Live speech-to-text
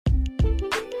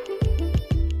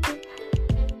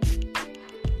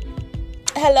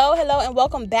Hello, and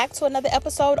welcome back to another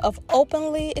episode of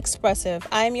Openly Expressive.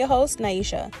 I am your host,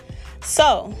 Naisha.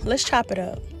 So, let's chop it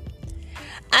up.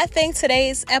 I think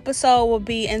today's episode will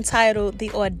be entitled The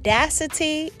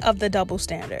Audacity of the Double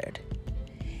Standard.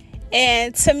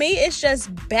 And to me, it's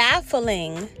just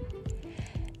baffling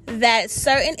that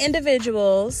certain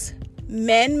individuals,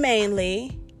 men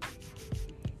mainly,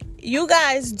 you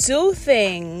guys do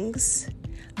things,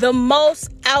 the most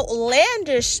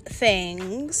outlandish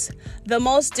things, the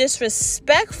most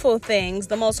disrespectful things,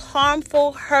 the most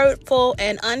harmful, hurtful,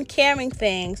 and uncaring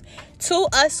things to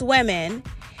us women,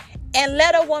 and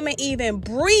let a woman even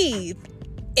breathe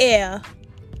air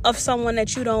of someone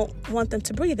that you don't want them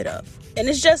to breathe it of. And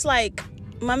it's just like,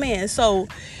 my man, so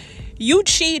you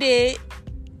cheated,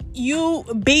 you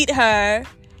beat her,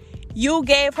 you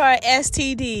gave her an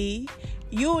STD,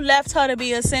 you left her to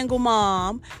be a single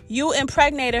mom, you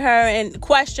impregnated her and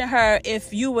questioned her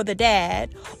if you were the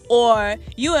dad, or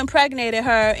you impregnated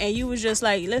her and you was just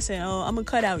like, listen, I'm gonna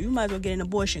cut out, you might as well get an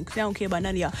abortion because I don't care about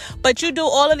none of y'all. But you do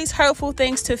all of these hurtful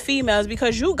things to females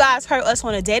because you guys hurt us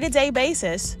on a day-to-day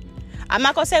basis. I'm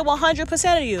not gonna say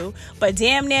 100% of you, but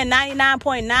damn near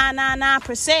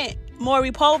 99.999%,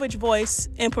 Maury Povich voice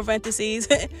in parentheses,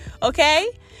 okay?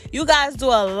 You guys do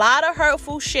a lot of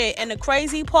hurtful shit, and the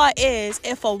crazy part is,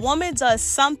 if a woman does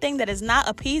something that is not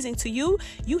appeasing to you,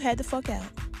 you had to fuck out.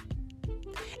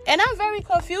 And I'm very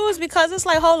confused because it's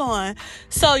like, hold on.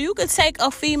 So you could take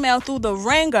a female through the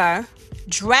ringer,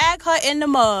 drag her in the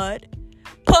mud,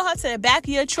 put her to the back of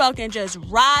your truck and just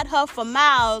ride her for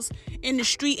miles in the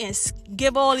street and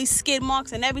give all these skid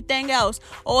marks and everything else,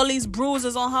 all these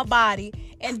bruises on her body.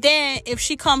 And then if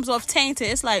she comes off tainted,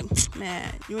 it's like,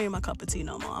 man, you ain't my cup of tea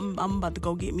no more. I'm about to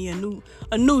go get me a new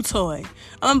toy.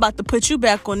 I'm about to put you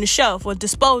back on the shelf or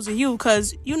dispose of you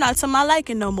because you're not to my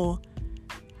liking no more.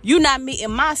 You're not meeting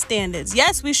my standards.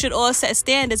 Yes, we should all set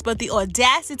standards, but the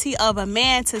audacity of a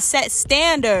man to set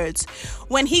standards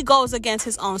when he goes against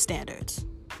his own standards.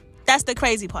 That's the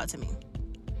crazy part to me.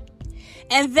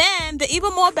 And then the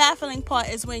even more baffling part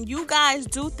is when you guys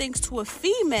do things to a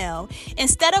female,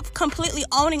 instead of completely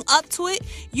owning up to it,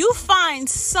 you find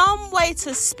some way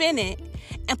to spin it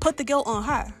and put the guilt on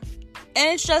her.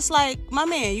 And it's just like, my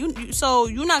man, so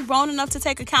you're not grown enough to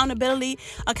take accountability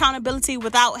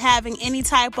without having any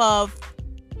type of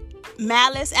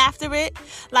malice after it.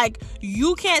 Like,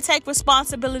 you can't take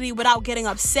responsibility without getting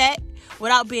upset,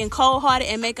 without being cold-hearted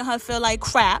and making her feel like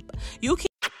crap. You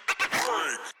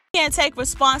can't take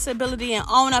responsibility and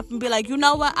own up and be like, you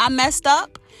know what, I messed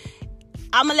up.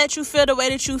 I'm gonna let you feel the way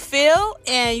that you feel,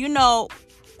 and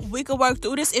we could work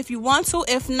through this if you want to.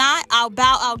 If not, I'll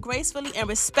bow out gracefully and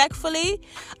respectfully.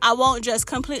 I won't just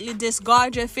completely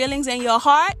discard your feelings and your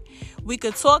heart. We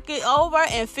could talk it over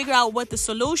and figure out what the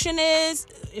solution is,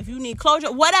 if you need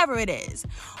closure, whatever it is.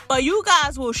 But you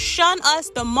guys will shun us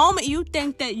the moment you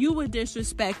think that you were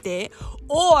disrespected,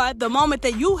 or the moment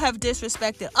that you have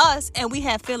disrespected us and we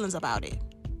have feelings about it.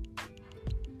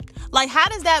 Like, how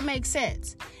does that make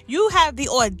sense? You have the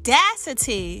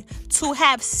audacity to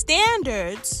have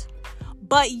standards,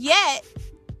 but yet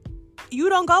you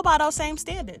don't go by those same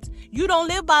standards. You don't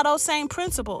live by those same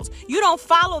principles. You don't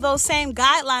follow those same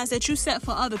guidelines that you set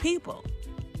for other people.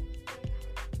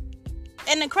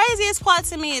 And the craziest part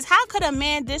to me is, how could a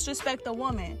man disrespect a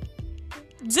woman?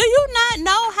 Do you not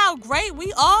know how great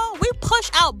we are? We push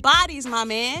out bodies, my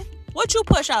man. What you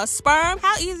push out? Sperm?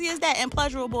 How easy is that and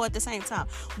pleasurable at the same time?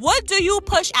 What do you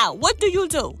push out? What do you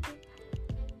do?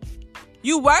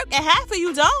 You work and half of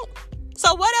you don't.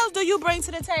 So what else do you bring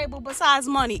to the table besides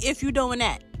money if you're doing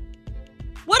that?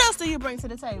 What else do you bring to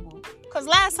the table? Because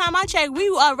last time I checked, we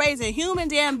are raising human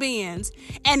damn beings.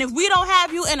 And if we don't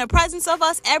have you in the presence of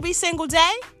us every single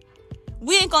day,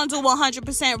 we ain't going to do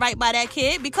 100% right by that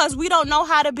kid because we don't know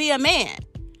how to be a man.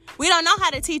 We don't know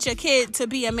how to teach a kid to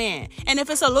be a man. And if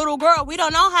it's a little girl, we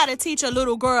don't know how to teach a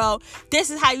little girl, this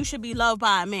is how you should be loved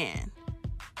by a man.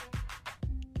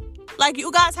 Like,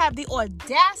 you guys have the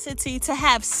audacity to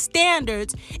have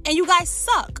standards, and you guys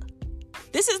suck.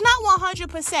 This is not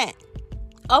 100%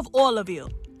 of all of you.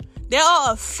 There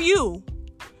are a few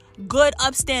good,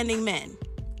 upstanding men.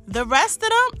 The rest of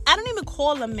them, I don't even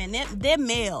call them men. They're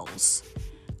males.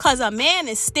 Because a man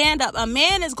is stand up. A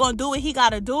man is going to do what he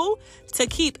got to do to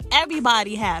keep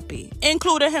everybody happy,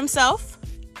 including himself.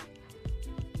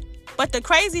 But the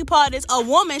crazy part is, a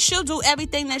woman, she'll do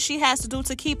everything that she has to do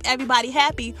to keep everybody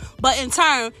happy. But in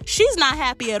turn, she's not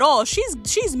happy at all.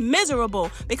 She's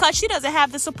miserable because she doesn't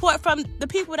have the support from the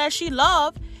people that she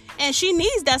loves. And she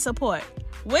needs that support.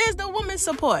 Where's the woman's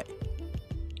support?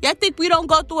 Y'all think we don't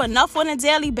go through enough on a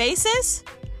daily basis?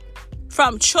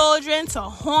 From children to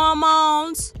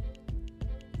hormones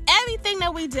everything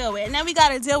that we deal with. And then we got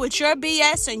to deal with your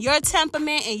BS and your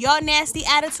temperament and your nasty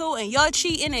attitude and your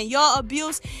cheating and your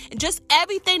abuse and just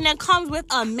everything that comes with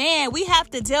a man. We have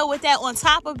to deal with that on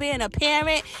top of being a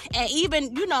parent and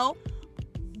even,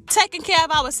 taking care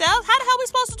of ourselves. How the hell are we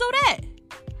supposed to do that?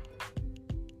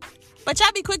 But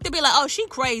y'all be quick to be like, oh, she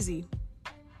crazy.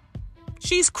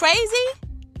 She's crazy?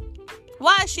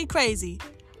 Why is she crazy?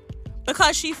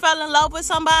 Because she fell in love with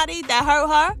somebody that hurt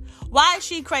her? Why is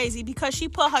she crazy? Because she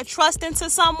put her trust into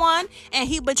someone and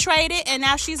he betrayed it and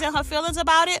now she's in her feelings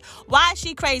about it? Why is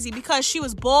she crazy? Because she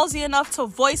was ballsy enough to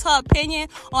voice her opinion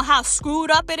on how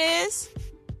screwed up it is?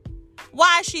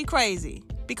 Why is she crazy?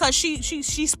 Because she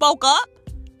spoke up?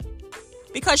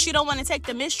 Because she don't want to take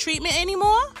the mistreatment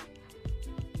anymore?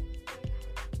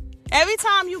 Every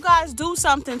time you guys do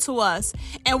something to us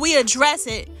and we address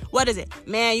it, what is it?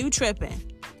 Man, you tripping.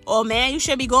 Or, man, you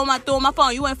should be going through my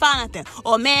phone. You ain't find nothing.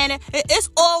 Or, man, it's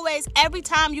always every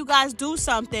time you guys do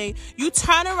something, you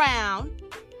turn around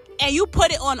and you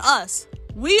put it on us.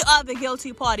 We are the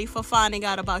guilty party for finding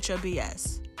out about your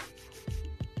BS.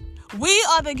 We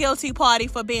are the guilty party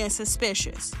for being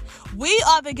suspicious. We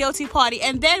are the guilty party.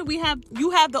 And then you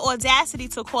have the audacity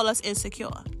to call us insecure.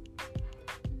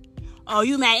 Oh,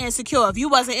 you mad insecure. If you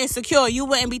wasn't insecure, you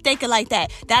wouldn't be thinking like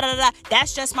that. Da-da-da-da.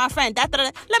 That's just my friend.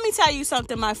 Da-da-da-da. Let me tell you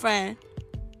something, my friend.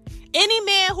 Any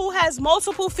man who has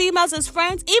multiple females as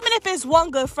friends, even if it's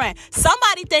one good friend,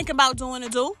 somebody thinking about doing a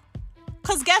do.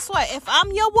 Because guess what? If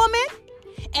I'm your woman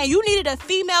and you needed a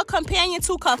female companion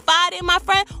to confide in, my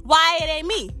friend, why it ain't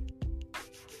me?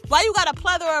 Why you got a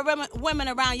plethora of women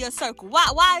around your circle?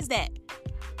 Why is that?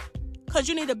 Because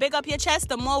you need to big up your chest.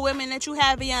 The more women that you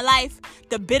have in your life,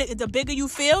 the bigger you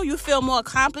feel more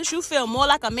accomplished, you feel more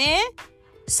like a man.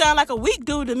 Sound like a weak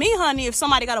dude to me, honey, if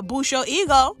somebody got to boost your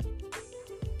ego.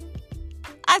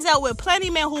 I dealt with plenty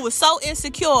of men who were so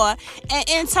insecure, and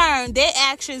in turn, their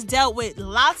actions dealt with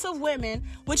lots of women,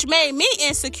 which made me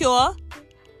insecure,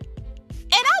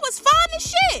 and I was fine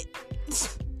as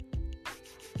shit.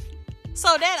 So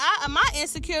then my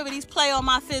insecurities play on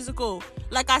my physical.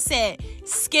 Like I said,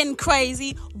 skin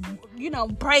crazy,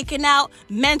 breaking out,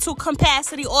 mental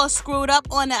capacity all screwed up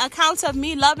on the account of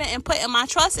me loving and putting my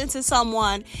trust into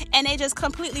someone. And they just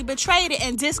completely betrayed it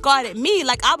and discarded me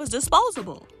like I was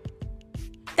disposable.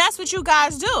 That's what you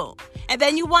guys do. And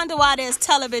then you wonder why there's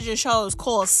television shows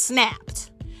called Snapped.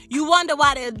 You wonder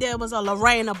why there was a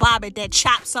Lorena Bobbitt that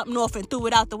chopped something off and threw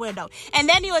it out the window. And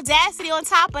then the audacity on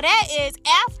top of that is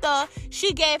after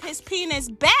she gave his penis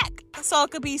back so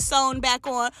it could be sewn back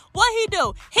on, what he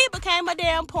do? He became a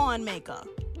damn porn maker.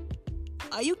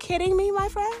 Are you kidding me, my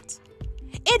friends?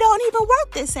 It don't even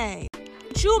work the same.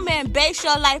 You men base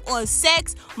your life on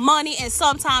sex, money, and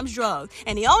sometimes drugs.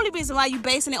 And the only reason why you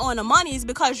basing it on the money is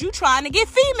because you trying to get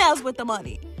females with the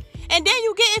money. And then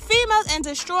you getting females and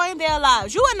destroying their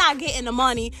lives. You are not getting the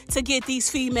money to get these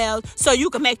females so you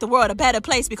can make the world a better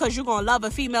place because you're going to love a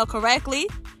female correctly.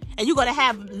 And you're going to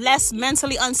have less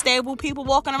mentally unstable people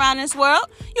walking around this world.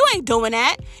 You ain't doing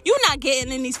that. You're not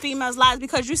getting in these females' lives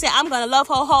because you say, I'm going to love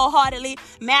her wholeheartedly,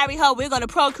 marry her, we're going to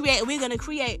procreate, and we're going to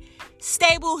create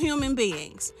stable human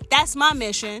beings. That's my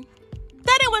mission.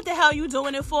 That ain't what the hell you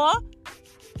doing it for.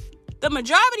 The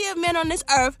majority of men on this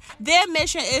earth, their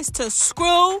mission is to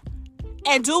screw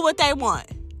and do what they want.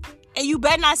 And you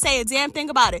better not say a damn thing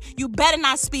about it. You better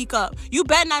not speak up. You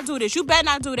better not do this. You better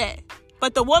not do that.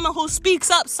 But the woman who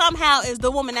speaks up somehow is the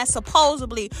woman that's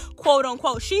supposedly, quote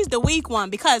unquote, she's the weak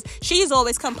one because she's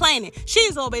always complaining.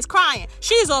 She's always crying.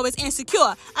 She's always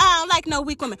insecure. I don't like no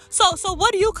weak women. So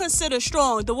what do you consider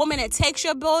strong? The woman that takes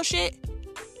your bullshit?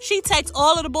 She takes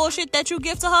all of the bullshit that you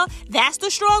give to her? That's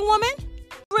the strong woman?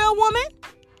 Real woman?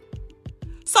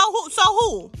 So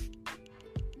who?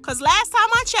 Because last time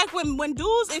I checked, when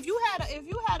dudes, if you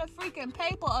had a freaking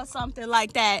paper or something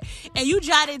like that, and you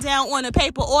jotted down on the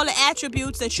paper all the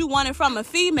attributes that you wanted from a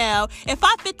female, if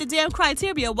I fit the damn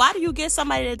criteria, why do you get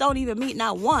somebody that don't even meet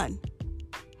not one?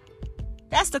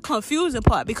 That's the confusing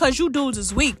part, because you dudes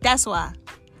is weak, that's why.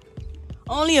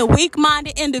 Only a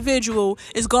weak-minded individual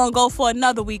is going to go for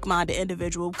another weak-minded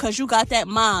individual, because you got that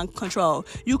mind control.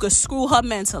 You could screw her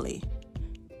mentally.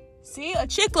 See, a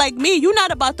chick like me, you're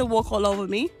not about to walk all over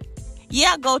me.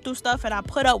 Yeah, I go through stuff and I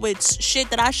put up with shit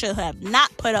that I should have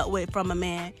not put up with from a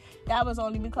man. That was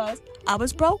only because I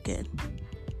was broken.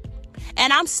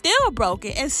 And I'm still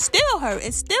broken and still hurt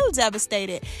and still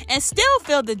devastated and still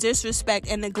feel the disrespect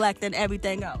and neglect and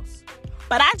everything else.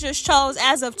 But I just chose,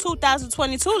 as of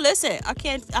 2022, listen, I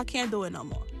can't do it no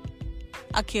more.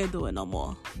 I can't do it no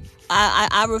more.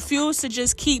 I refuse to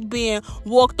just keep being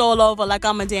walked all over like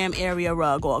I'm a damn area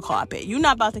rug or a carpet. You're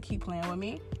not about to keep playing with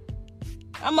me.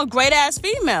 I'm a great ass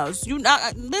females.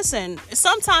 Listen,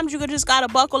 sometimes you just gotta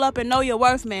buckle up and know your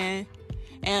worth, man.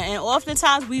 And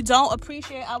oftentimes we don't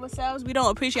appreciate ourselves. We don't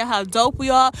appreciate how dope we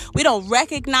are. We don't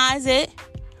recognize it.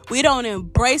 We don't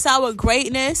embrace our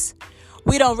greatness.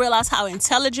 We don't realize how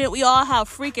intelligent we are, how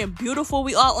freaking beautiful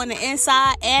we are on the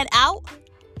inside and out.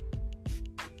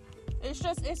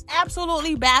 It's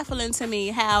absolutely baffling to me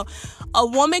how a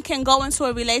woman can go into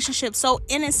a relationship so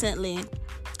innocently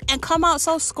and come out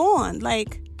so scorned.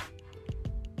 Like,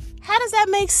 how does that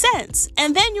make sense?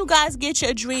 And then you guys get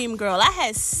your dream girl. I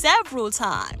had several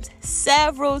times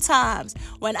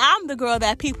when I'm the girl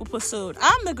that people pursued.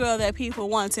 I'm the girl that people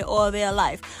wanted all their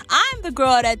life. I'm the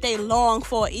girl that they long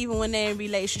for even when they're in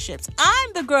relationships.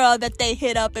 I'm the girl that they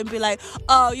hit up and be like,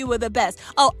 oh, you were the best.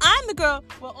 Oh, I'm the girl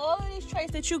with all of these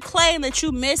traits that you claim that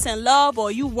you miss and love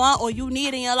or you want or you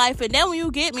need in your life. And then when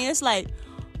you get me, it's like,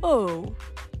 oh,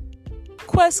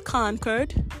 quest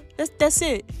conquered. That's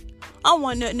it. I don't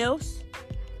want nothing else.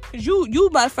 Cause you,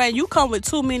 my friend, you come with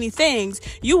too many things.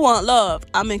 You want love.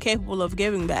 I'm incapable of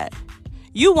giving that.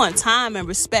 You want time and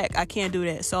respect. I can't do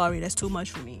that. Sorry, that's too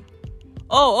much for me.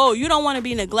 Oh, you don't want to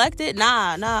be neglected?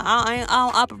 Nah, I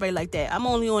don't operate like that. I'm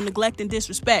only on neglect and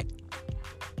disrespect.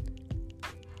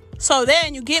 So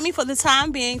then you get me for the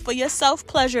time being for your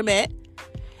self-pleasurement.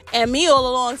 And me all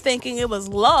along thinking it was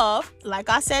love. Like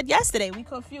I said yesterday, we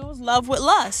confuse love with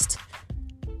lust.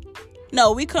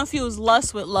 No, we confuse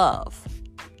lust with love.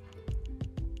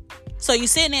 So you're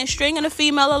sitting there stringing a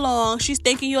female along. She's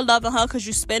thinking you're loving her because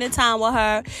you're spending time with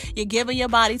her. You're giving your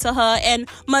body to her. And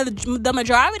the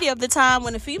majority of the time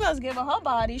when the female's giving her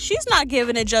body, she's not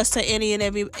giving it just to any and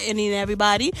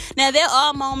everybody. Now, there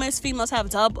are moments females have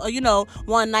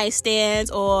one night stands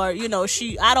or,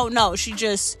 I don't know. She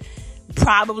just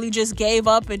probably just gave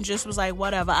up and just was like,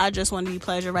 whatever, I just want to be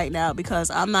pleasure right now because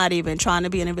I'm not even trying to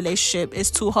be in a relationship. It's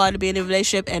too hard to be in a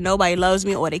relationship and nobody loves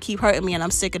me or they keep hurting me and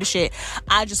I'm sick of the shit.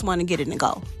 I just want to get it and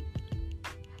go.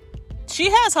 She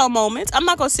has her moments. I'm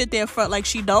not going to sit there in front like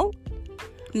she don't.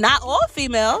 Not all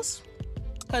females,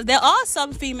 because there are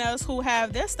some females who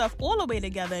have their stuff all the way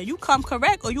together. You come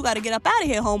correct or you got to get up out of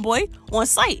here, homeboy, on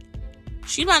sight.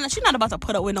 She's not about to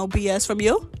put up with no BS from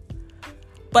you.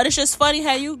 But it's just funny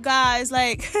how you guys,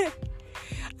 like,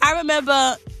 I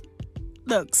remember,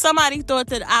 look, somebody thought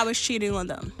that I was cheating on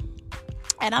them.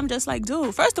 And I'm just like,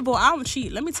 dude, first of all, I don't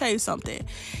cheat. Let me tell you something.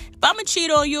 If I'm going to cheat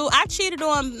on you, I cheated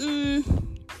on,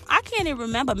 I can't even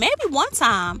remember. Maybe one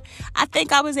time, I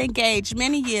think I was engaged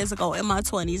many years ago in my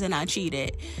 20s and I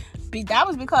cheated. That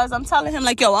was because I'm telling him,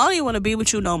 like, yo, I don't even want to be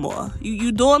with you no more.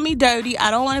 You doing me dirty.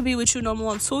 I don't want to be with you no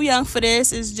more. I'm too young for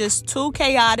this. It's just too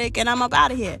chaotic and I'm up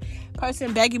out of here.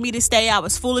 Person begging me to stay. I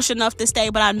was foolish enough to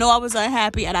stay, but I know I was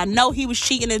unhappy and I know he was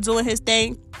cheating and doing his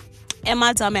thing. And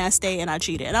my dumb ass stayed and I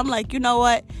cheated. And I'm like, you know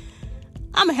what?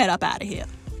 I'm going to head up out of here.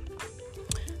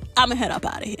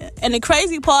 And the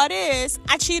crazy part is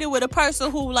I cheated with a person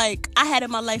who, like, I had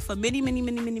in my life for many, many,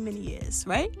 many, many, many years,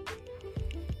 right?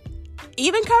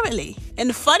 Even currently. And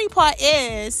the funny part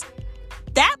is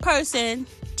that person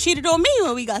cheated on me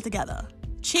when we got together.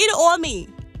 Cheated on me.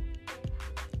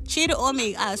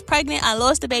 I was pregnant. I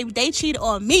lost the baby. They cheated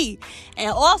on me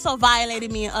and also violated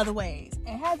me in other ways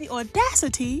and had the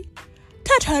audacity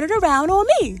to turn it around on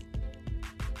me.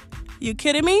 You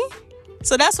kidding me?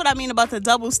 So that's what I mean about the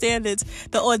double standards,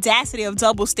 the audacity of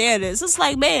double standards. It's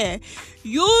like, man,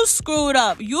 you screwed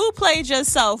up. You played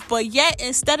yourself. But yet,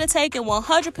 instead of taking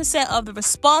 100% of the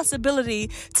responsibility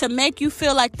to make you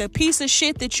feel like the piece of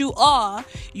shit that you are,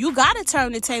 you got to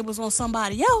turn the tables on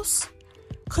somebody else.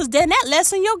 Because then that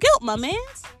lessen your guilt, my man.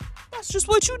 That's just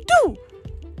what you do.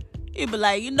 You be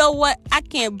like, you know what? I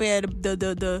can't bear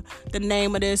the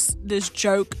name of this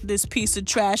jerk, this piece of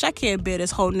trash. I can't bear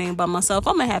this whole name by myself.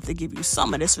 I'm going to have to give you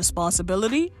some of this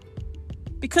responsibility.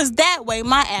 Because that way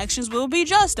my actions will be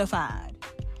justified.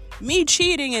 Me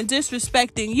cheating and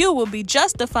disrespecting you will be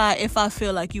justified if I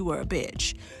feel like you were a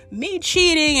bitch. Me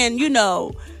cheating and,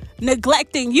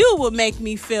 neglecting you will make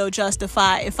me feel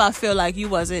justified if I feel like you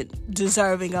wasn't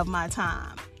deserving of my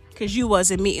time because you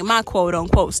wasn't meeting my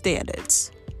quote-unquote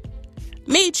standards.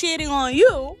 Me cheating on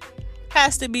you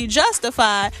has to be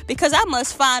justified because I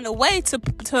must find a way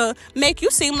to make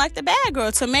you seem like the bad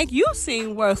girl, to make you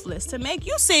seem worthless, to make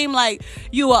you seem like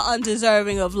you are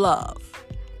undeserving of love.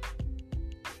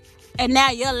 And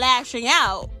now you're lashing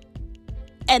out.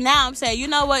 And now I'm saying, you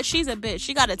know what? She's a bitch.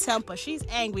 She got a temper. She's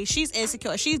angry. She's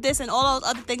insecure. She's this and all those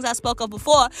other things I spoke of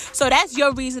before. So that's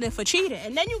your reasoning for cheating.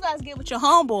 And then you guys get with your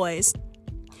homeboys.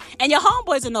 And your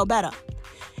homeboys are no better.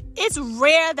 It's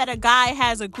rare that a guy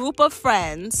has a group of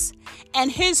friends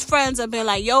and his friends have been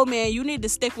like, yo, man, you need to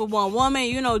stick with one woman,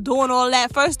 doing all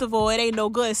that. First of all, it ain't no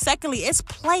good. Secondly, it's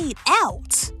played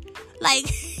out. Like,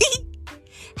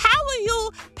 how are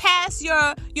you past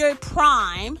your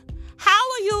prime?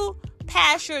 How are you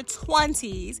past your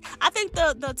 20s? I think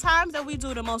the times that we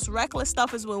do the most reckless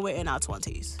stuff is when we're in our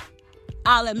 20s.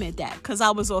 I'll admit that, because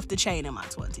I was off the chain in my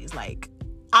 20s. Like,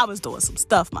 I was doing some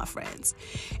stuff, my friends.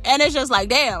 And it's just like,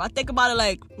 damn, I think about it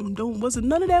like, wasn't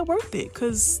none of that worth it?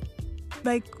 Because,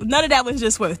 like, none of that was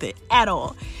just worth it at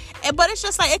all. But it's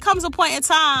just like, it comes a point in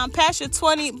time, past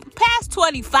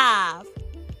 25,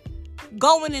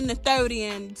 going into 30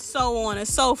 and so on and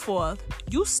so forth,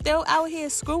 you still out here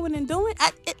screwing and doing?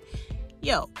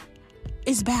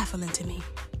 It's baffling to me.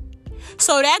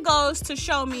 So that goes to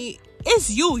show me,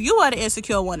 it's you. You are the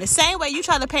insecure one. The same way you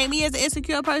try to paint me as an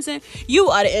insecure person, you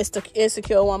are the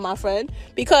insecure one, my friend.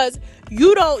 Because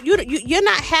you're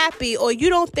not happy, or you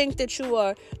don't think that you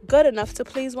are good enough to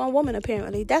please one woman,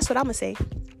 apparently. That's what I'm going to say.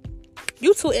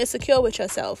 You too insecure with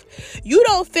yourself. You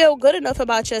don't feel good enough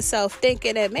about yourself,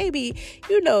 thinking that maybe,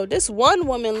 this one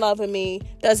woman loving me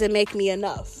doesn't make me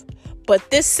enough. But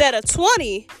this set of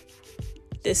 20,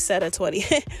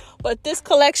 but this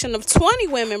collection of 20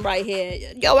 women right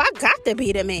here, I got to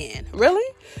be the man.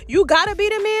 Really? You got to be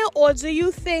the man? Or do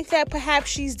you think that perhaps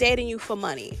she's dating you for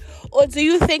money? Or do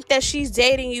you think that she's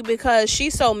dating you because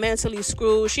she's so mentally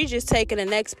screwed, she's just taking the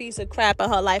next piece of crap in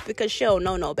her life because she don't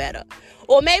know no better?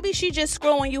 Or maybe she just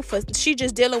dealing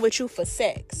with you for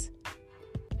sex.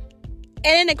 And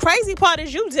then the crazy part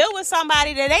is you deal with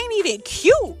somebody that ain't even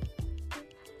cute.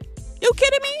 You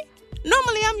kidding me?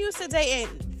 Normally, I'm used to dating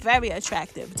very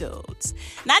attractive dudes.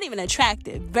 Not even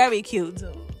attractive, very cute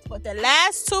dudes. But the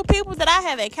last two people that I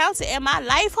have encountered in my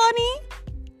life, honey,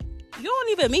 you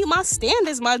don't even meet my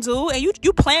standards, my dude. And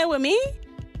you playing with me?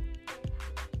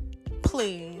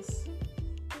 Please.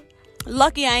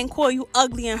 Lucky I ain't call you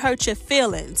ugly and hurt your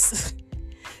feelings.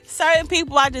 Certain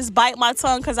people, I just bite my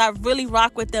tongue because I really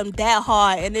rock with them that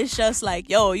hard. And it's just like,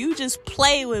 you just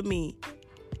play with me.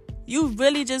 You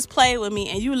really just play with me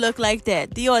and you look like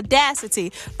that. The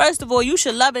audacity. First of all, you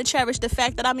should love and cherish the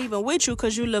fact that I'm even with you,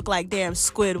 because you look like damn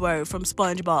Squidward from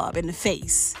SpongeBob in the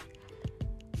face.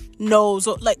 Nose,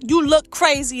 like you look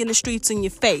crazy in the streets in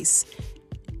your face.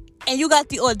 And you got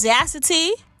the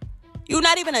audacity. You're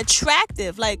not even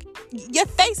attractive. Like, your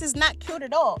face is not cute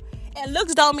at all. And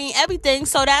looks don't mean everything.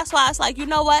 So that's why it's like, you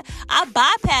know what? I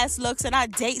bypass looks and I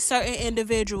date certain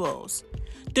individuals.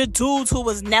 The dudes who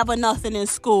was never nothing in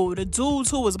school. The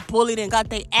dudes who was bullied and got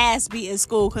their ass beat in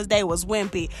school because they was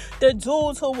wimpy. The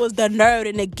dudes who was the nerd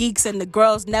and the geeks and the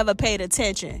girls never paid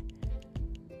attention.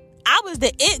 I was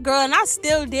the it girl and I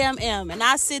still damn am. And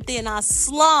I sat there and I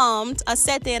slummed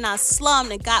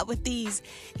and got with these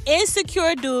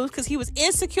insecure dudes because he was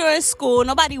insecure in school.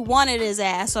 Nobody wanted his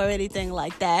ass or anything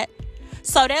like that.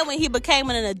 So then when he became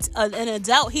an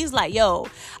adult, he's like,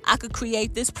 I could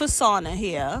create this persona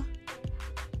here.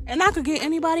 And I could get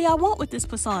anybody I want with this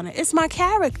persona. It's my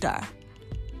character.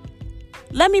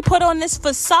 Let me put on this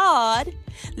facade.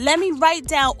 Let me write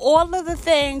down all of the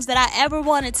things that I ever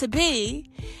wanted to be.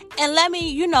 And let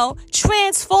me,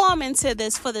 transform into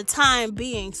this for the time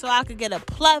being so I could get a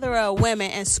plethora of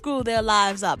women and screw their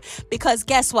lives up. Because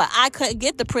guess what? I couldn't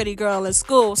get the pretty girl in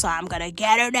school, so I'm going to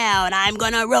get her now and I'm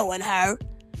going to ruin her.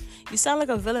 You sound like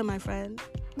a villain, my friend.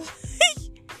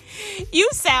 You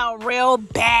sound real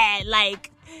bad.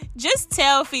 Like, just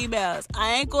tell females,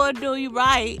 I ain't going to do you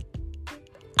right.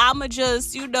 I'ma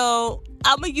just,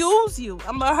 I'ma use you.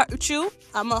 I'ma hurt you.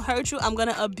 I'm going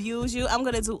to abuse you. I'm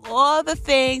going to do all the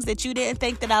things that you didn't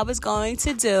think that I was going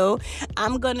to do.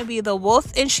 I'm going to be the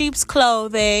wolf in sheep's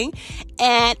clothing.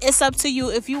 And it's up to you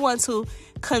if you want to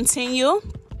continue,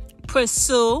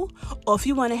 pursue, or if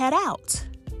you want to head out.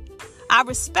 I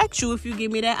respect you if you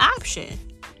give me that option.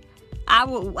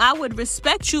 I would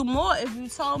respect you more if you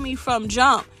told me from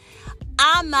jump,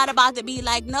 I'm not about to be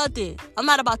like nothing. I'm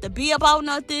not about to be about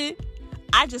nothing.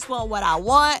 I just want what I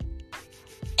want.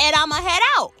 And I'ma head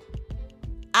out.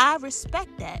 I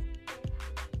respect that.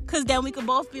 Because then we could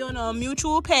both be on a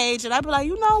mutual page. And I'd be like,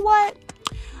 you know what?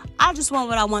 I just want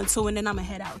what I want to. And then I'ma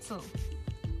head out too.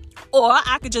 Or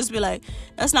I could just be like,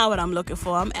 that's not what I'm looking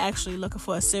for. I'm actually looking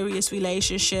for a serious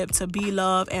relationship, to be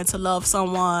loved and to love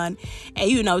someone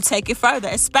and, take it further.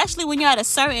 Especially when you're at a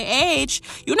certain age.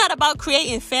 You're not about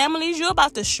creating families. You're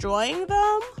about destroying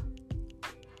them.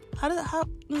 How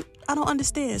I don't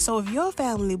understand. So if your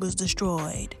family was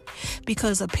destroyed,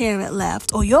 because a parent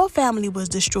left, or your family was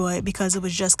destroyed because it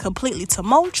was just completely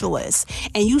tumultuous,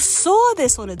 and you saw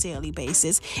this on a daily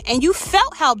basis, and you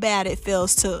felt how bad it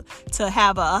feels to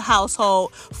have a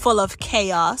household full of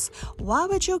chaos, why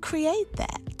would you create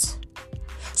that?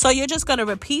 So you're just going to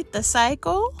repeat the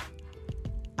cycle?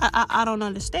 I don't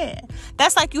understand.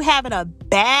 That's like you having a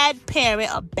bad parent,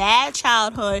 a bad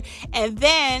childhood, and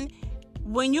then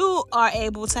when you are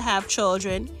able to have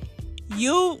children,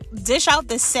 you dish out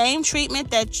the same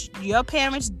treatment that your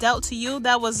parents dealt to you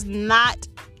that was not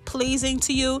pleasing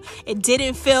to you. It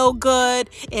didn't feel good.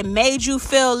 It made you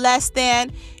feel less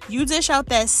than. You dish out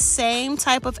that same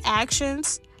type of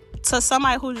actions to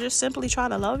somebody who's just simply trying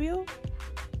to love you.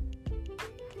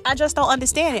 I just don't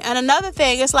understand it. And another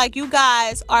thing, it's like you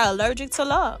guys are allergic to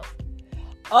love.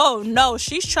 Oh no,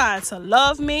 she's trying to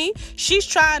love me. She's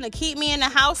trying to keep me in the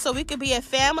house so we could be a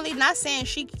family. Not saying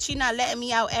she not letting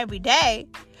me out every day,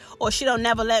 or she don't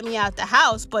never let me out the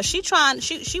house, but she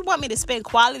want me to spend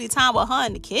quality time with her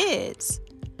and the kids.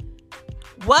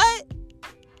 What?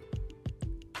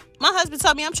 My husband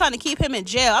told me I'm trying to keep him in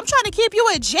jail. I'm trying to keep you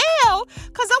in jail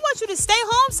because I want you to stay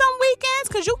home some weekends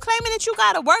because you claiming that you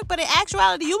got to work, but in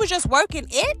actuality, you was just working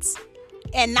it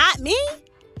and not me.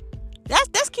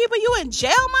 That's keeping you in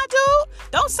jail, my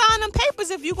dude. Don't sign them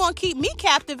papers if you're going to keep me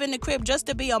captive in the crib just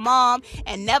to be a mom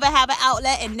and never have an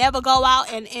outlet and never go out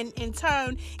and in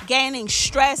turn gaining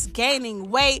stress, gaining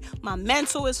weight. My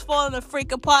mental is falling the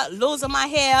freak apart, losing my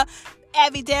hair.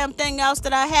 Every damn thing else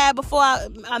that I had before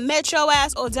I met your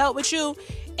ass or dealt with you.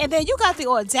 And then you got the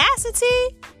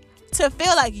audacity to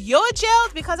feel like you're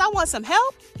jailed because I want some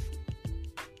help.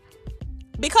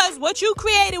 Because what you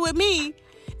created with me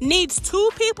needs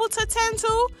 2 people to tend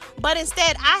to, but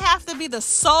instead I have to be the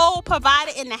sole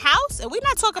provider in the house. And we're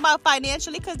not talking about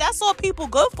financially because that's all people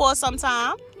good for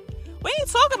sometimes. We ain't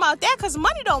talking about that because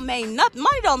money don't mean nothing.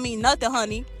 Money don't mean nothing,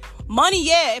 honey. Money,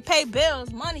 yeah, it pay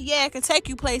bills. Money, yeah, it can take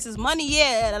you places. Money,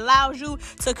 yeah, it allows you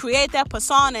to create that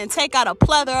persona and take out a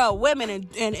plethora of women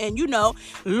and you know,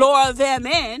 lure them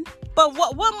in. But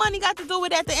what money got to do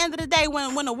with it at the end of the day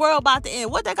when the world about to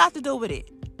end? What they got to do with it?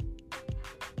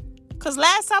 Because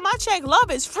last time I checked, love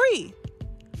is free.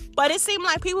 But it seemed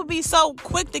like people be so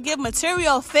quick to give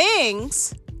material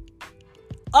things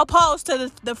opposed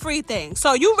to the free things.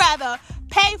 So you rather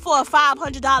pay for a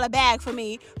 $500 bag for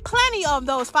me. Plenty of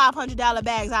those $500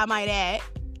 bags, I might add.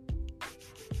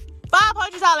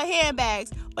 $500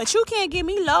 handbags. But you can't give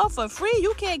me love for free.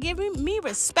 You can't give me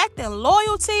respect and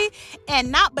loyalty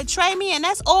and not betray me. And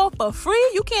that's all for free.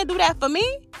 You can't do that for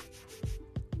me.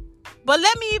 But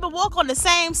let me even walk on the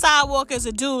same sidewalk as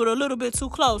a dude a little bit too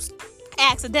close,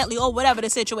 accidentally, or whatever the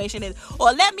situation is.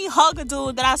 Or let me hug a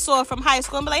dude that I saw from high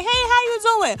school and be like, hey, how you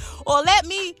doing? Or let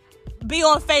me be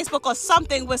on Facebook or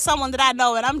something with someone that I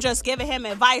know and I'm just giving him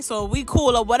advice or we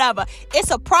cool or whatever.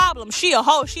 It's a problem. She a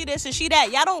hoe, she this and she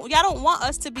that. Y'all don't want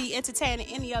us to be entertaining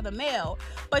any other male,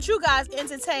 but you guys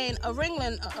entertain a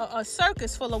ringling, a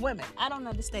circus full of women. I don't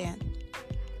understand.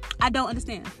 And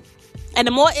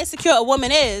the more insecure a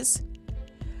woman is,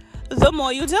 the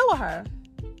more you deal with her.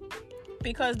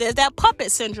 Because there's that puppet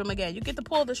syndrome again. You get to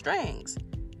pull the strings.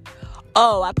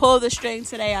 Oh, I pulled the string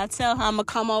today. I tell her I'm going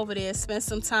to come over there, spend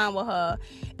some time with her,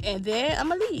 and then I'm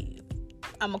going to leave.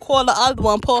 I'm going to call the other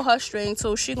one, pull her string,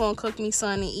 so she going to cook me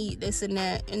something to eat, this and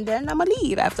that, and then I'm going to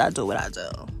leave after I do what I do.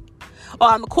 Or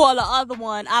I'm going to call the other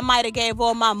one. I might have gave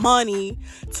all my money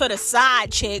to the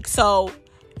side chick, so,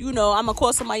 you know, I'm going to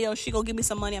call somebody else. She going to give me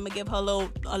some money. I'm going to give her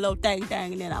a little thing,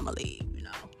 and then I'm going to leave, you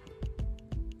know.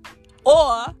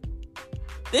 Or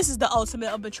this is the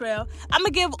ultimate of betrayal. I'm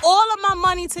going to give all of my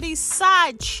money to these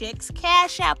side chicks.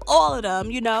 Cash app all of them,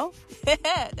 you know.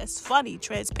 That's funny.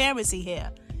 Transparency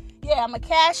here. Yeah, I'm going to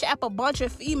cash app a bunch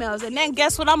of females. And then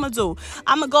guess what I'm going to do?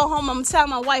 I'm going to go home. I'm going to tell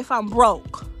my wife I'm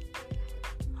broke.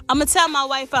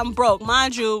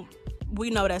 Mind you, we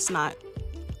know that's not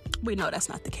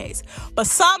the case. But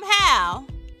somehow,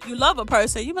 you love a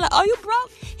person. You be like, oh, you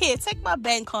broke? Here, take my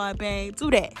bank card, babe.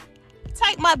 Do that.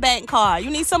 Take my bank card. You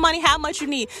need some money? How much you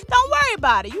need? Don't worry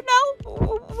about it. You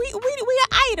know, we an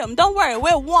item. Don't worry.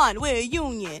 We're one. We're a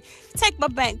union. Take my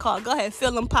bank card. Go ahead.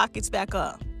 Fill them pockets back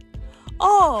up.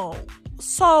 Oh,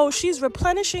 so she's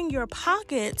replenishing your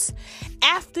pockets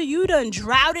after you done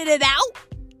droughted it out,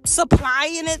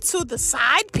 supplying it to the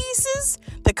side pieces,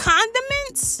 the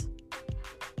condiments.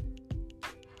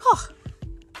 Huh.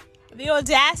 The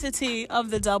audacity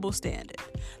of the double standard.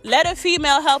 Let a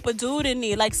female help a dude in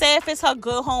need. Like, say if it's her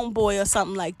good homeboy or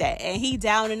something like that, and he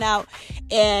down and out,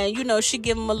 and, you know, she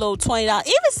give him a little $20.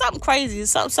 Even something crazy,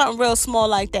 something real small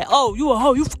like that. Oh, you a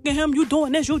hoe, you fucking him, you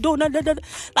doing this, you doing that.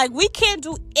 Like, we can't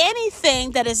do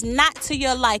anything that is not to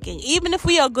your liking. Even if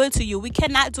we are good to you, we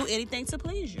cannot do anything to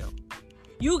please you.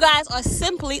 You guys are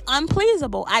simply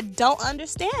unpleasable. I don't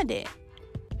understand it.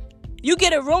 You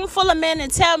get a room full of men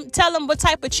and tell them what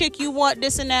type of chick you want,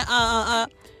 this and that,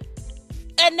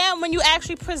 And then when you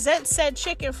actually present said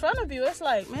chick in front of you, it's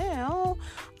like, man, I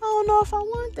don't know if I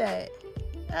want that.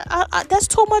 That's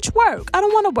too much work. I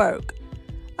don't want to work.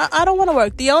 I don't want to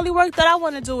work. The only work that I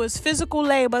want to do is physical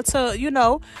labor to, you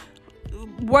know,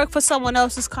 work for someone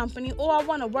else's company, or I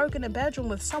want to work in the bedroom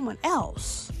with someone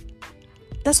else.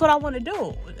 That's what I want to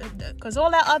do. Because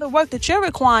all that other work that you're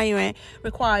requiring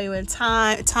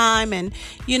time and,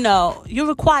 you know, you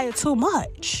require too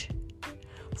much.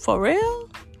 For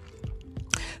real?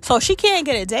 So she can't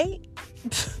get a date.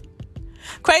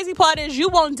 Crazy part is you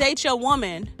won't date your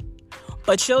woman,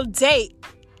 but you'll date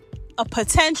a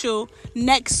potential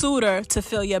next suitor to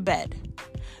fill your bed.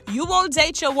 You won't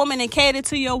date your woman and cater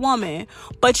to your woman,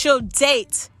 but you'll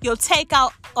take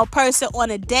out a person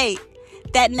on a date,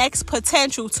 that next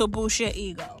potential to boost your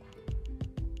ego.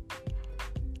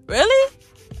 Really?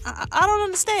 I don't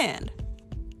understand.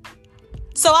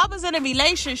 So I was in a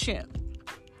relationship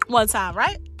one time,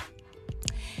 right?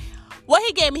 What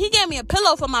he gave me a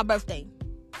pillow for my birthday.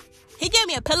 He gave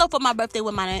me a pillow for my birthday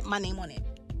with my name on it.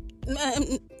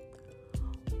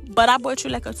 But I bought you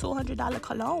like a $200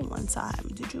 cologne one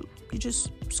time.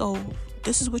 So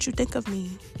this is what you think of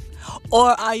me?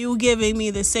 Or are you giving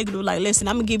me the signal like, listen,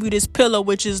 I'm going to give you this pillow,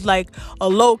 which is like a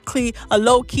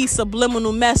low-key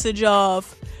subliminal message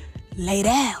of lay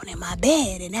down in my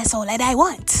bed and that's all that I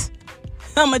want.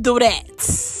 I'm going to do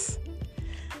that.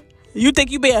 You think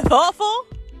you being thoughtful?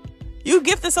 You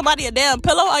gifted somebody a damn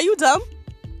pillow? Are you dumb?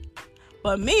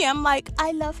 But me, I'm like,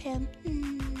 I love him.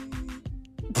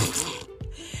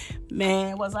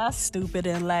 Man, was I stupid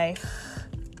in life.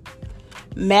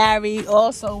 Married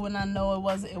also when I know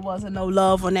it wasn't no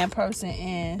love on that person.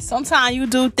 And sometimes you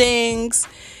do things,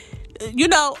 you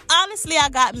know, honestly, I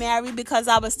got married because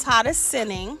I was tired of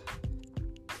sinning.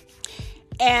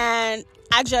 And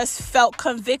I just felt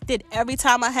convicted every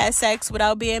time I had sex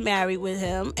without being married with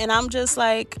him. And I'm just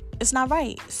like, it's not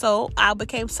right. So I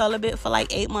became celibate for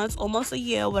like 8 months, almost a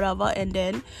year, whatever. And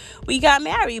then we got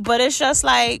married. But it's just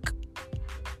like,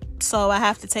 so I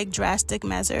have to take drastic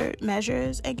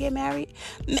measures and get married.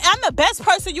 I'm the best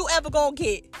person you ever gonna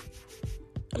get.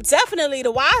 I'm definitely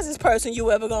the wisest person you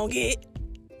ever gonna get.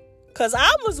 Because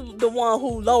I was the one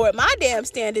who lowered my damn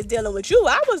standards dealing with you.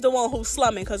 I was the one who's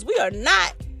slumming because we are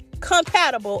not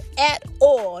compatible at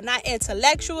all. Not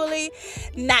intellectually,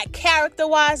 not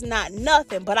character-wise, not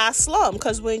nothing. But I slum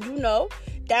because when you know,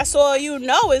 that's all you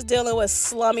know is dealing with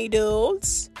slummy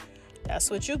dudes.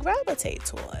 That's what you gravitate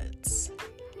towards.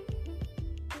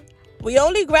 We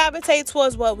only gravitate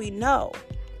towards what we know.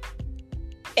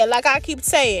 And like I keep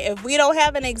saying, if we don't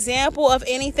have an example of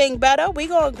anything better, we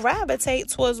gonna gravitate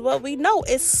towards what we know.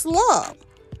 It's slum.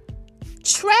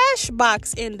 Trash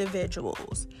box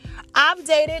individuals. I've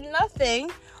dated nothing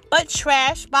but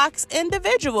trash box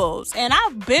individuals. And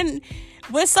I've been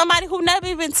with somebody who never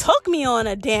even took me on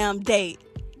a damn date.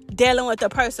 Dealing with a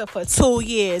person for 2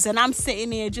 years. And I'm sitting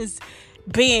there just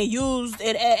being used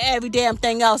and every damn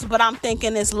thing else, but I'm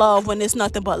thinking it's love when it's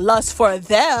nothing but lust for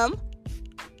them.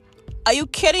 Are you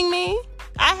kidding me?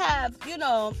 I've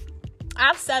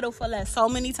settled for less so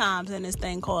many times in this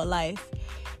thing called life,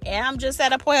 and I'm just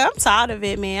at a point, I'm tired of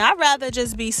it, man. I'd rather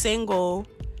just be single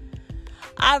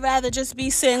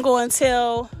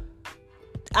until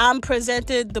I'm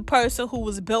presented the person who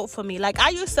was built for me. Like, I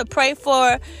used to pray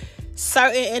for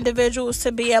certain individuals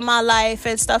to be in my life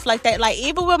and stuff like that. Like,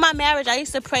 even with my marriage, I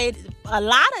used to pray a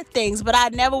lot of things, but I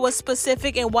never was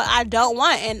specific in what I don't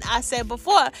want. And I said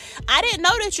before, I didn't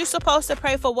know that you're supposed to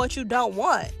pray for what you don't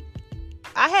want.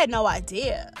 I had no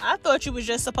idea. I thought you was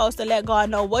just supposed to let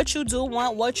God know what you do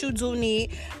want, what you do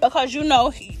need, because you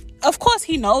know, of course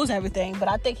he knows everything, but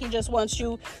I think he just wants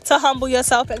you to humble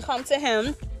yourself and come to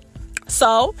him.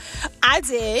 So I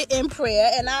did in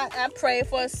prayer, and I prayed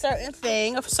for a certain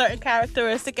thing, a certain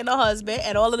characteristic in a husband,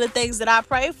 and all of the things that I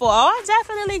prayed for. Oh, I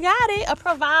definitely got it. A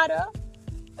provider.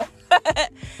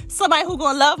 Somebody who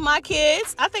gonna love my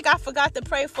kids. I think I forgot to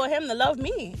pray for him to love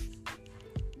me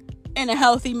in a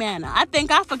healthy manner. I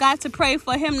think I forgot to pray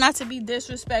for him not to be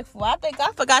disrespectful. I think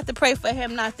I forgot to pray for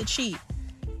him not to cheat.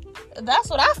 That's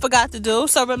what I forgot to do.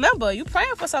 So remember, you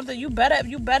praying for something, you better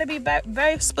be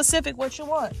very specific what you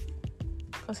want.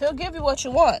 Because he'll give you what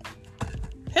you want.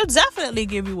 He'll definitely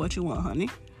give you what you want, honey.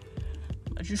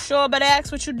 But you sure better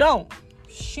ask what you don't.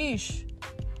 Sheesh.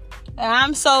 And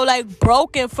I'm so like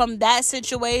broken from that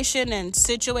situation and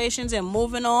situations and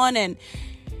moving on, and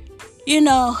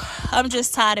I'm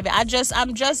just tired of it.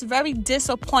 I'm just very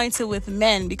disappointed with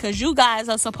men, because you guys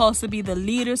are supposed to be the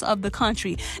leaders of the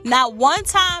country. Not one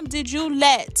time did you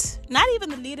let, not even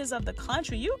the leaders of the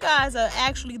country, you guys are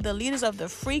actually the leaders of the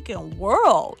freaking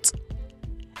world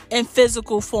in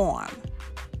physical form.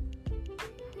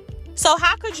 So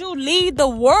how could you lead the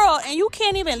world and you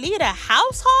can't even lead a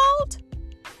household?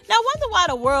 Now, I wonder why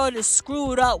the world is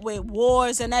screwed up with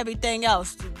wars and everything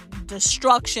else,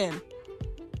 destruction.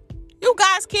 You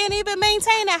guys can't even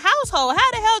maintain a household.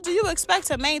 How the hell do you expect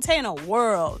to maintain a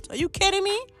world? Are you kidding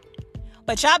me?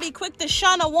 But y'all be quick to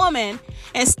shun a woman.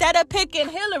 Instead of picking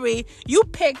Hillary, you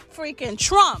pick freaking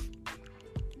Trump.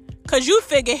 Because you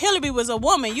figure Hillary was a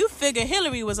woman. You figure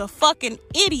Hillary was a fucking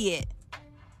idiot.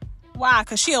 Why?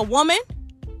 Because she a woman?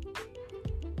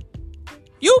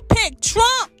 You picked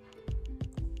Trump.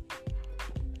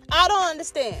 I don't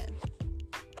understand.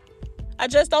 I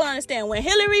just don't understand. When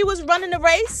Hillary was running the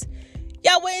race,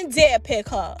 y'all wouldn't dare pick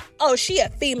her. Oh, she a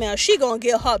female. She gonna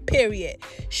get her period.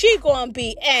 She gonna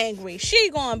be angry. She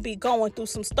gonna be going through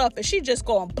some stuff, and she just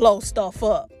gonna blow stuff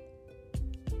up.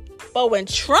 But when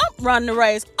Trump run the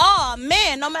race, oh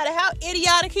man, no matter how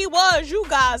idiotic he was, you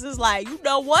guys is like, you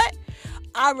know what?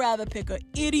 I'd rather pick an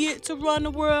idiot to run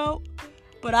the world,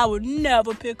 but I would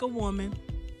never pick a woman.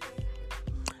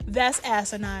 That's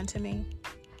asinine to me.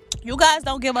 You guys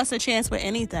don't give us a chance with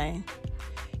anything.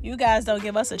 You guys don't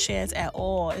give us a chance at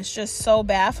all. It's just so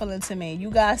baffling to me.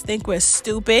 You guys think we're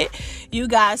stupid. You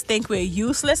guys think we're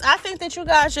useless. I think that you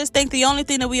guys just think the only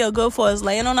thing that we are good for is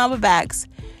laying on our backs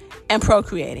and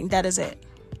procreating. That is it.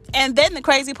 And then the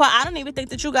crazy part, I don't even think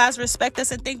that you guys respect us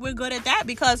and think we're good at that,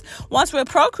 because once we're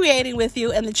procreating with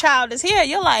you and the child is here,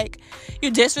 you're like,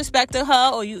 you disrespecting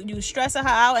her, or you stressing her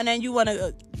out, and then you want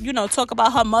to, talk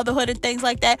about her motherhood and things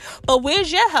like that. But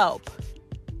where's your help?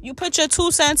 You put your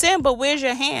 2 cents in, but where's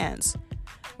your hands?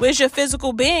 Where's your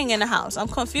physical being in the house? I'm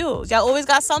confused. Y'all always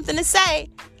got something to say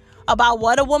about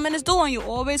what a woman is doing. You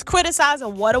always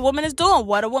criticizing what a woman is doing,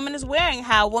 what a woman is wearing,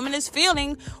 how a woman is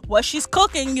feeling, what she's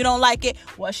cooking, you don't like it,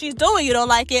 what she's doing, you don't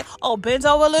like it. Oh, bend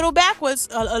over a little backwards,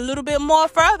 a little bit more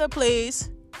further, please.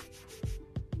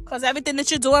 Because everything that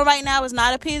you're doing right now is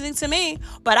not appeasing to me,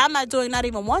 but I'm not doing not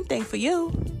even one thing for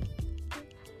you.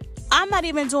 I'm not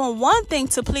even doing one thing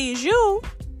to please you.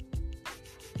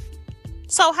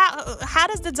 So how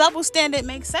does the double standard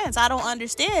make sense? I don't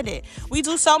understand it. We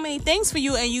do so many things for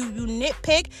you, and you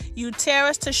nitpick, you tear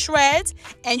us to shreds,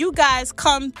 and you guys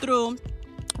come through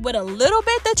with a little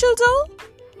bit that you do,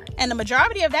 and the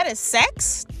majority of that is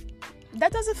sex.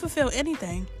 That doesn't fulfill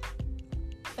anything.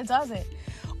 It doesn't.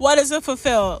 What does it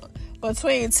fulfill?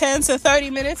 Between 10 to 30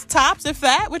 minutes tops, if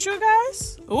that, with you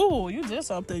guys? Ooh, you did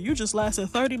something. You just lasted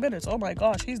 30 minutes. Oh my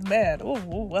gosh, he's mad.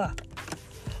 Ooh.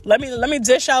 Let me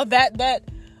dish out that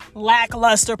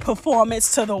lackluster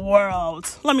performance to the world.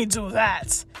 Let me do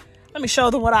that. Let me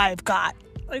show them what I've got.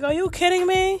 Like, are you kidding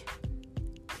me?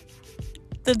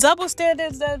 The double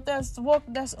standards that's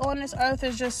on this earth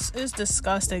is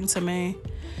disgusting to me.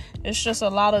 It's just a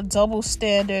lot of double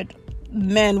standard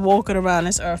men walking around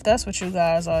this earth. That's what you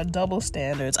guys are, double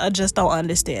standards. I just don't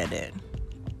understand it.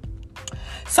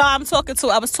 So I was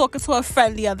talking to a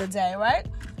friend the other day, right?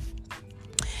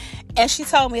 And she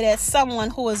told me that someone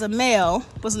who is a male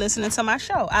was listening to my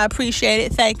show. I appreciate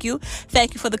it. Thank you.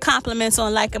 Thank you for the compliments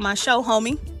on liking my show,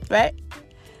 homie. Right?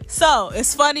 So,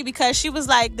 it's funny because she was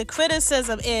like, the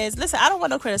criticism is, listen, I don't want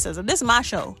no criticism. This is my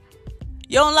show.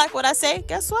 You don't like what I say?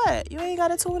 Guess what? You ain't got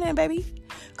to tune in, baby.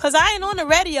 Because I ain't on the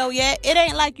radio yet. It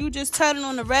ain't like you just turning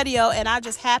on the radio and I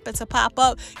just happen to pop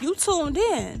up. You tuned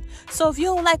in. So, if you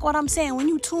don't like what I'm saying, when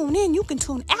you tune in, you can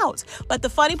tune out. But the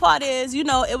funny part is,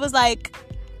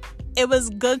 it was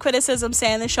good criticism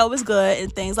saying the show was good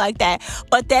and things like that.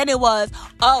 But then it was,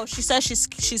 oh, she says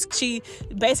she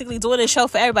basically doing this show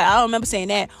for everybody. I don't remember saying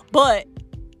that. But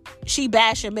she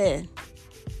bashing men.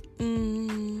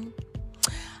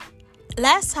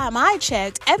 Last time I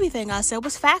checked, everything I said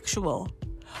was factual.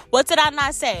 What did I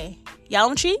not say? Y'all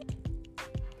don't cheat?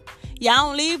 Y'all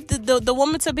don't leave the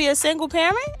woman to be a single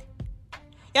parent?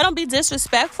 Y'all don't be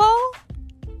disrespectful?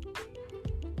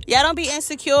 Y'all don't be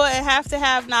insecure and have to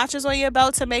have notches on your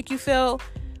belt to make you feel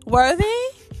worthy?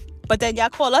 But then y'all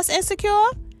call us insecure?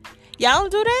 Y'all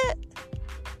don't do that?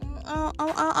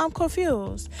 I'm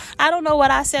confused. I don't know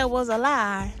what I said was a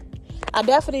lie. I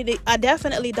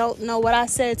definitely don't know what I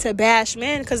said to bash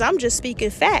men, because I'm just speaking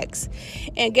facts.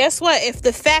 And guess what? If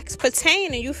the facts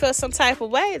pertain and you feel some type of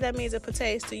way, that means it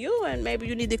pertains to you, and maybe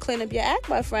you need to clean up your act,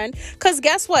 my friend. Because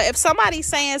guess what? If somebody's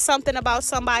saying something about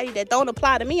somebody that don't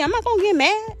apply to me, I'm not gonna get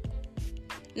mad.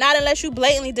 Not unless you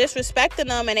blatantly disrespecting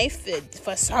them and they,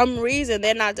 for some reason,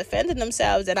 they're not defending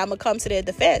themselves, and I'm going to come to their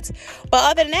defense. But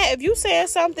other than that, if you saying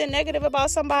something negative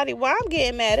about somebody, why I'm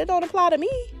getting mad, it don't apply to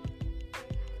me.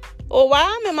 Or why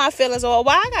I'm in my feelings, or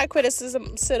why I got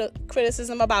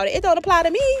criticism about it, it don't apply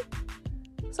to me.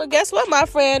 So guess what, my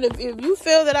friend? If you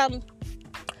feel that I'm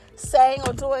saying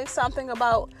or doing something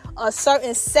about a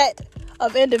certain set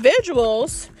of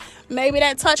individuals, maybe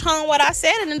that touch home what I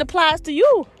said and it applies to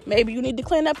you. Maybe you need to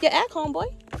clean up your act, homeboy.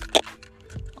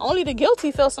 Only the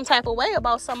guilty feel some type of way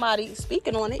about somebody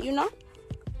speaking on it,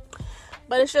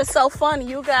 But it's just so funny.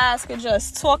 You guys can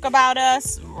just talk about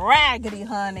us raggedy,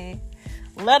 honey.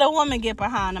 Let a woman get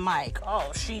behind the mic.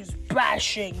 Oh, she's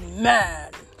bashing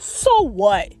men. So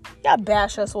what? Y'all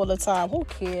bash us all the time. Who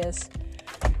cares?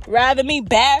 Rather me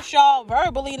bash y'all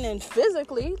verbally than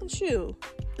physically. Look at you.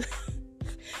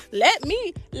 Let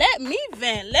me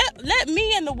vent. Let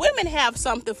me and the women have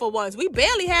something for once. We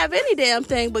barely have any damn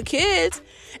thing but kids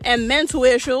and mental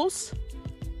issues.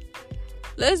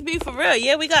 Let's be for real.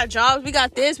 Yeah, we got jobs, we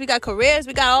got this, we got careers,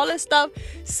 we got all this stuff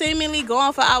seemingly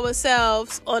going for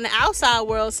ourselves on the outside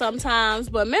world sometimes,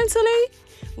 but mentally,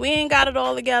 we ain't got it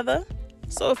all together.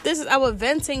 So if this is our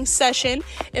venting session,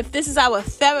 if this is our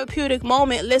therapeutic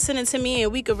moment listening to me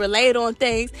and we could relate on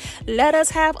things, let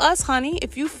us have us, honey.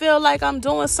 If you feel like I'm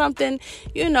doing something,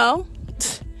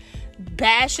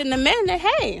 bashing the men, then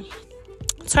hey,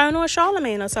 turn on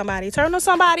Charlamagne or somebody. Turn on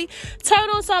somebody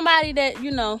that,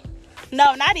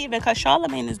 no, not even, because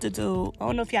Charlamagne is the dude. I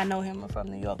don't know if y'all know him or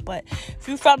from New York, but if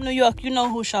you're from New York, you know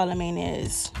who Charlamagne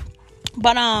is.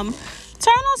 But,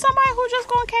 turn on somebody who just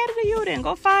gonna cater to you then.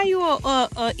 Go find you a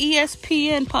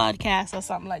ESPN podcast or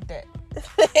something like that.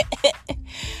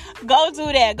 Go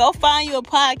do that. Go find you a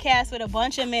podcast with a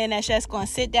bunch of men that's just gonna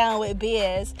sit down with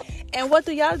beers. And what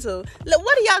do y'all do? Look,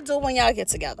 what do y'all do when y'all get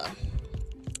together?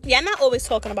 Y'all not always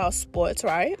talking about sports,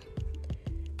 right?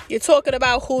 You're talking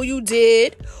about who you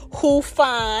did, who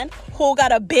fine, who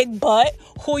got a big butt,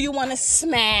 who you want to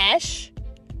smash,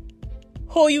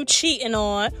 who you cheating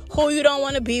on, who you don't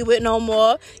want to be with no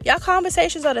more. Y'all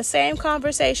conversations are the same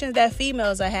conversations that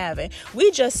females are having.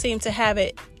 We just seem to have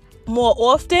it more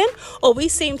often, or we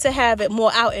seem to have it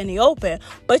more out in the open.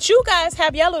 But you guys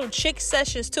have y'all little chick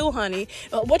sessions too, honey.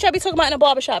 What y'all be talking about in the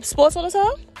barbershop? Sports all the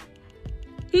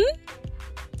time?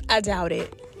 I doubt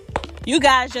it. You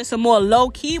guys just are more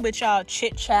low-key with y'all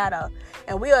chit-chatter.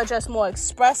 And we are just more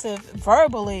expressive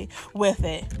verbally with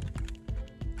it.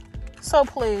 So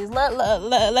please,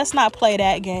 let's not play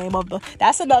that game.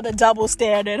 That's another double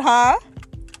standard, huh?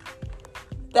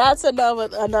 That's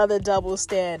another double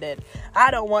standard. I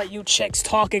don't want you chicks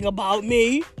talking about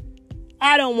me.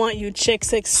 I don't want you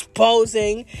chicks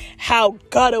exposing how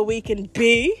gutter we can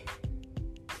be.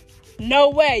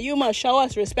 No way. You must show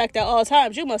us respect at all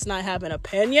times. You must not have an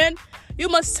opinion. You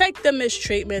must take the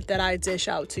mistreatment that I dish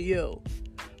out to you.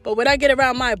 But when I get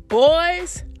around my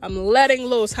boys, I'm letting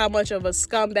loose how much of a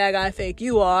scumbag I think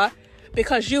you are,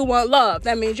 because you want love.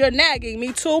 That means you're nagging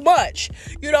me too much.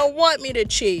 You don't want me to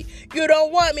cheat. You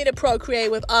don't want me to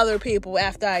procreate with other people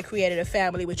after I created a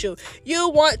family with you. You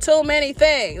want too many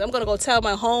things. I'm going to go tell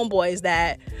my homeboys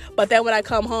that. But then when I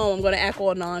come home, I'm going to act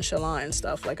all nonchalant and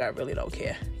stuff like I really don't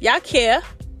care. Y'all care.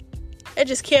 They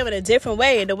just care in a different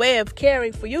way. And the way of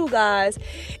caring for you guys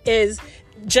is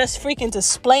just freaking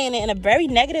displaying it in a very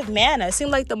negative manner. It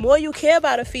seems like the more you care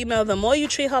about a female, the more you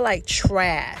treat her like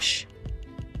trash.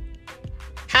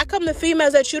 How come the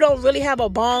females that you don't really have a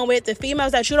bond with, the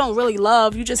females that you don't really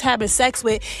love, you just having sex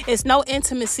with, it's no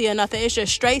intimacy or nothing, it's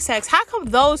just straight sex? How come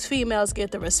those females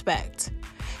get the respect?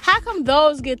 How come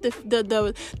those get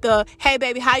the hey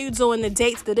baby, how you doing, the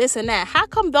dates, the this and that? How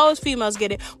come those females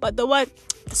get it? But the what?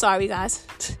 Sorry guys,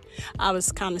 I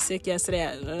was kind of sick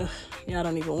yesterday. Y'all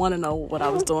don't even want to know what I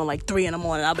was doing like 3 a.m.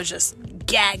 I was just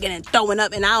gagging and throwing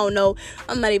up, and I don't know,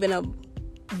 I'm not even a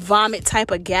vomit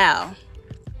type of gal.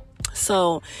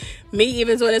 So me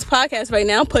even doing this podcast right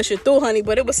now, I'm pushing through, honey,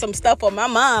 but it was some stuff on my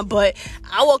mind. But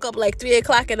I woke up like 3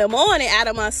 o'clock in the morning out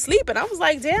of my sleep, and I was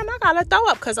like, damn, I gotta throw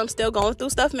up, because I'm still going through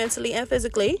stuff mentally and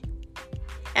physically,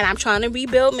 and I'm trying to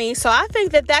rebuild me. So I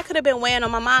think that could have been weighing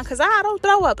on my mind, because I don't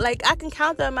throw up. Like, I can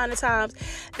count the amount of times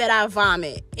that I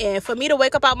vomit. And for me to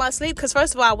wake up out my sleep, because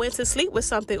first of all, I went to sleep with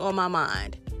something on my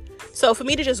mind. So for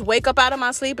me to just wake up out of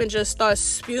my sleep and just start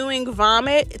spewing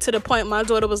vomit to the point my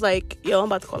daughter was like, yo, I'm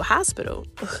about to call the hospital.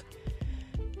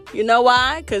 You know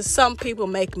why? Because some people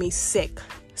make me sick.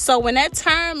 So when that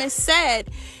term is said,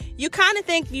 you kind of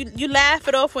think, you laugh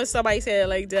it off when somebody said it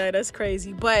like that. That's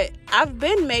crazy. But I've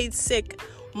been made sick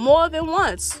more than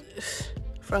once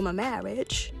from a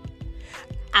marriage.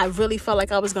 I really felt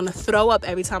like I was going to throw up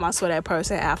every time I saw that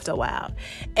person after a while.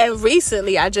 And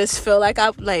recently, I just feel like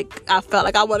I felt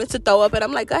like I wanted to throw up. And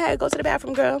I'm like, go ahead, go to the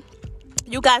bathroom, girl.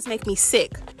 You guys make me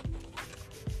sick.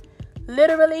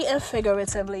 Literally and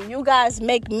figuratively. You guys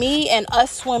make me and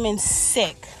us women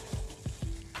sick.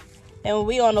 And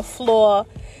we on the floor,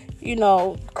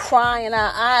 crying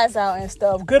our eyes out and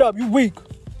stuff. Get up, you weak.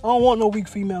 I don't want no weak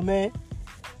female, man.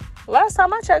 Last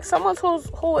time I checked, someone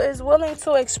who is willing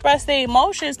to express their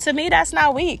emotions, to me, that's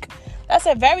not weak. That's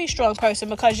a very strong person,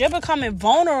 because you're becoming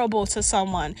vulnerable to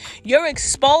someone. You're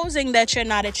exposing that you're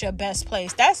not at your best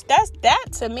place. That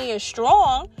to me is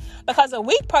strong, because a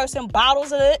weak person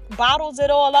bottles it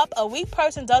all up. A weak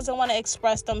person doesn't want to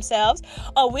express themselves.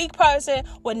 A weak person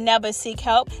would never seek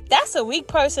help. That's a weak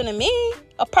person to me.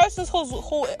 A person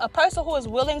who is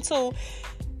willing to,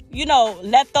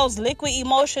 let those liquid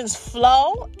emotions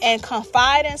flow and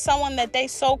confide in someone that they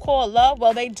so-called love.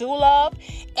 Well, they do love.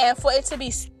 And for it to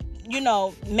be,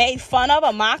 made fun of,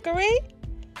 a mockery.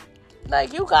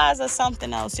 Like, you guys are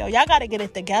something else, yo. Y'all got to get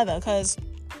it together. Because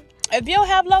if you don't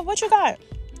have love, what you got?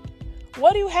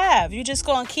 What do you have? You just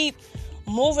going to keep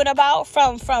moving about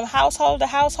from household to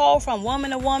household, from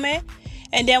woman to woman.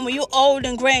 And then when you old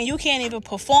and gray and you can't even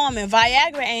perform and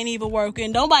Viagra ain't even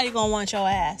working, nobody going to want your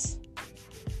ass.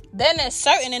 Then there's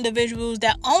certain individuals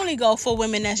that only go for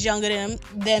women that's younger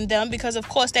than them, because of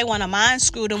course they want to mind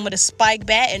screw them with a spike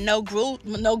bat and no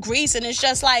grease. And it's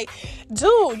just like,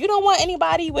 dude, you don't want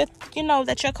anybody with,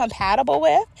 that you're compatible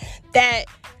with. That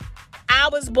I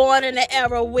was born in an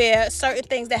era where certain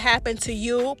things that happened to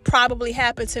you probably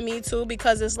happened to me too,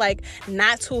 because it's like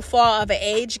not too far of an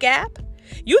age gap.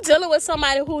 You dealing with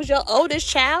somebody who's your oldest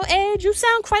child age? You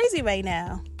sound crazy right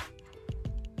now.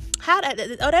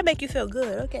 That make you feel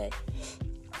good? Okay.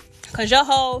 Because your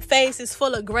whole face is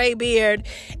full of gray beard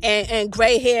and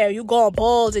gray hair. You going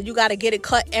bald and you got to get it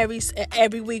cut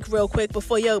every week real quick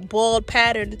before your bald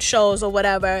pattern shows or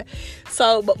whatever.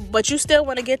 So, but you still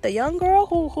want to get the young girl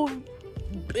who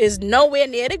is nowhere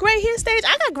near the gray hair stage.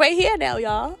 I got gray hair now,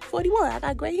 y'all. 41. I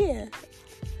got gray hair.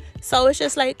 So it's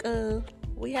just like,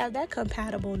 we have that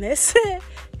compatibleness.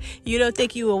 You don't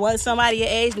think you would want somebody your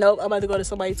age? Nope, I'm about to go to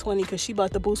somebody 20 because she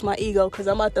about to boost my ego, because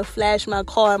I'm about to flash my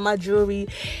car and my jewelry,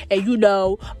 and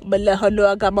but let her know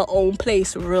I got my own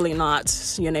place. Really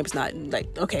not. Your name's not, like,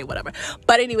 okay, whatever.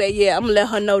 But anyway, yeah, I'm gonna let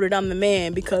her know that I'm the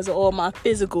man because of all my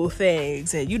physical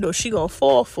things, and she gonna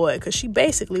fall for it, because she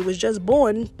basically was just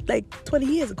born like 20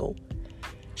 years ago.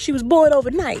 She was born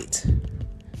overnight.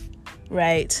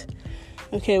 Right?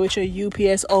 Okay, with your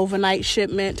UPS overnight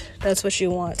shipment. That's what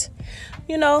you want.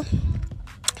 To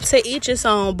each its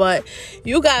own, but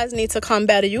you guys need to come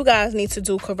better. You guys need to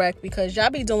do correct, because y'all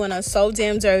be doing us so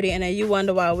damn dirty, and then you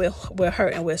wonder why we're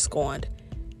hurt and we're scorned.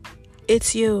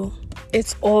 It's you.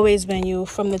 It's always been you.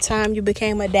 From the time you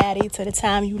became a daddy to the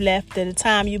time you left, to the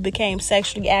time you became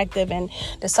sexually active and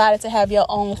decided to have your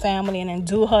own family and then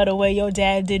do her the way your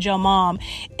dad did your mom.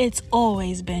 It's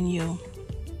always been you.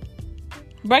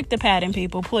 Break the pattern,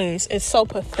 people, please. It's so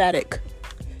pathetic.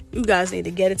 You guys need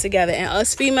to get it together. And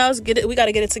us females, we got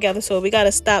to get it together. So we got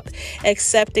to stop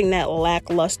accepting that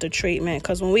lackluster treatment.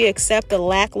 Because when we accept the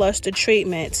lackluster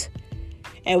treatment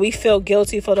and we feel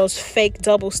guilty for those fake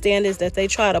double standards that they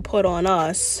try to put on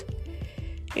us,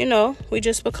 we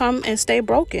just become and stay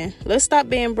broken. Let's stop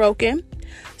being broken.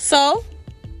 So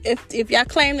if y'all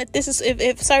claim that this is,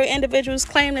 if certain individuals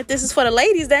claim that this is for the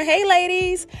ladies, then hey,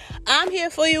 ladies, I'm here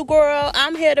for you, girl.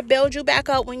 I'm here to build you back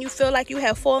up when you feel like you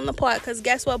have fallen apart. Because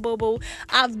guess what, boo-boo?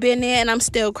 I've been there and I'm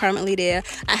still currently there.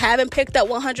 I haven't picked up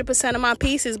 100% of my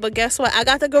pieces, but guess what? I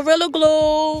got the Gorilla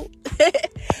Glue.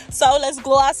 So let's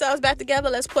glue ourselves back together.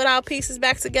 Let's put our pieces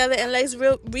back together and let's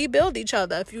rebuild each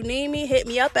other. If you need me, hit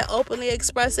me up at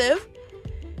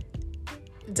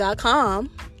openlyexpressive.com.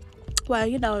 Well,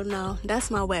 no, that's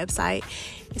my website.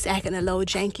 It's acting a little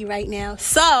janky right now.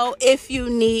 So if you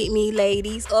need me,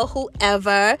 ladies, or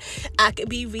whoever, I could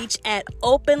be reached at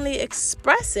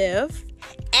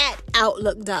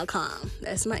openlyexpressive@outlook.com.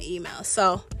 That's my email.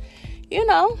 So,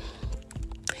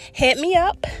 hit me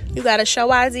up. You got a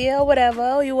show idea or whatever,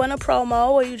 or you want a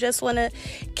promo, or you just want to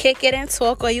kick it and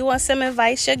talk, or you want some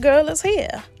advice, your girl is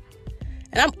here.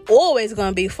 And I'm always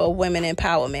going to be for women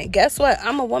empowerment. Guess what?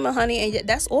 I'm a woman, honey, and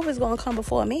that's always going to come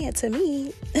before me and to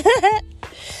me.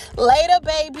 Later,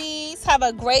 babies. Have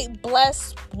a great,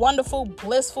 blessed, wonderful,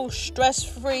 blissful,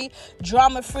 stress-free,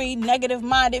 drama-free,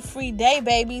 negative-minded-free day,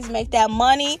 babies. Make that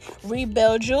money,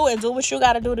 rebuild you, and do what you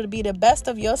got to do to be the best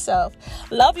of yourself.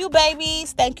 Love you,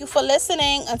 babies. Thank you for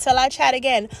listening. Until I chat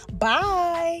again.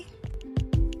 Bye.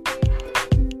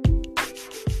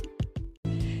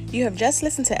 You have just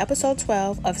listened to episode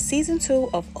 12 of season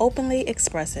 2 of Openly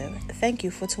Expressive. Thank you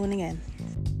for tuning in.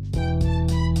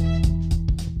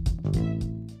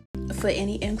 For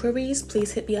any inquiries,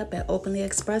 please hit me up at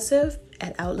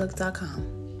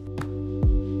openlyexpressive@outlook.com.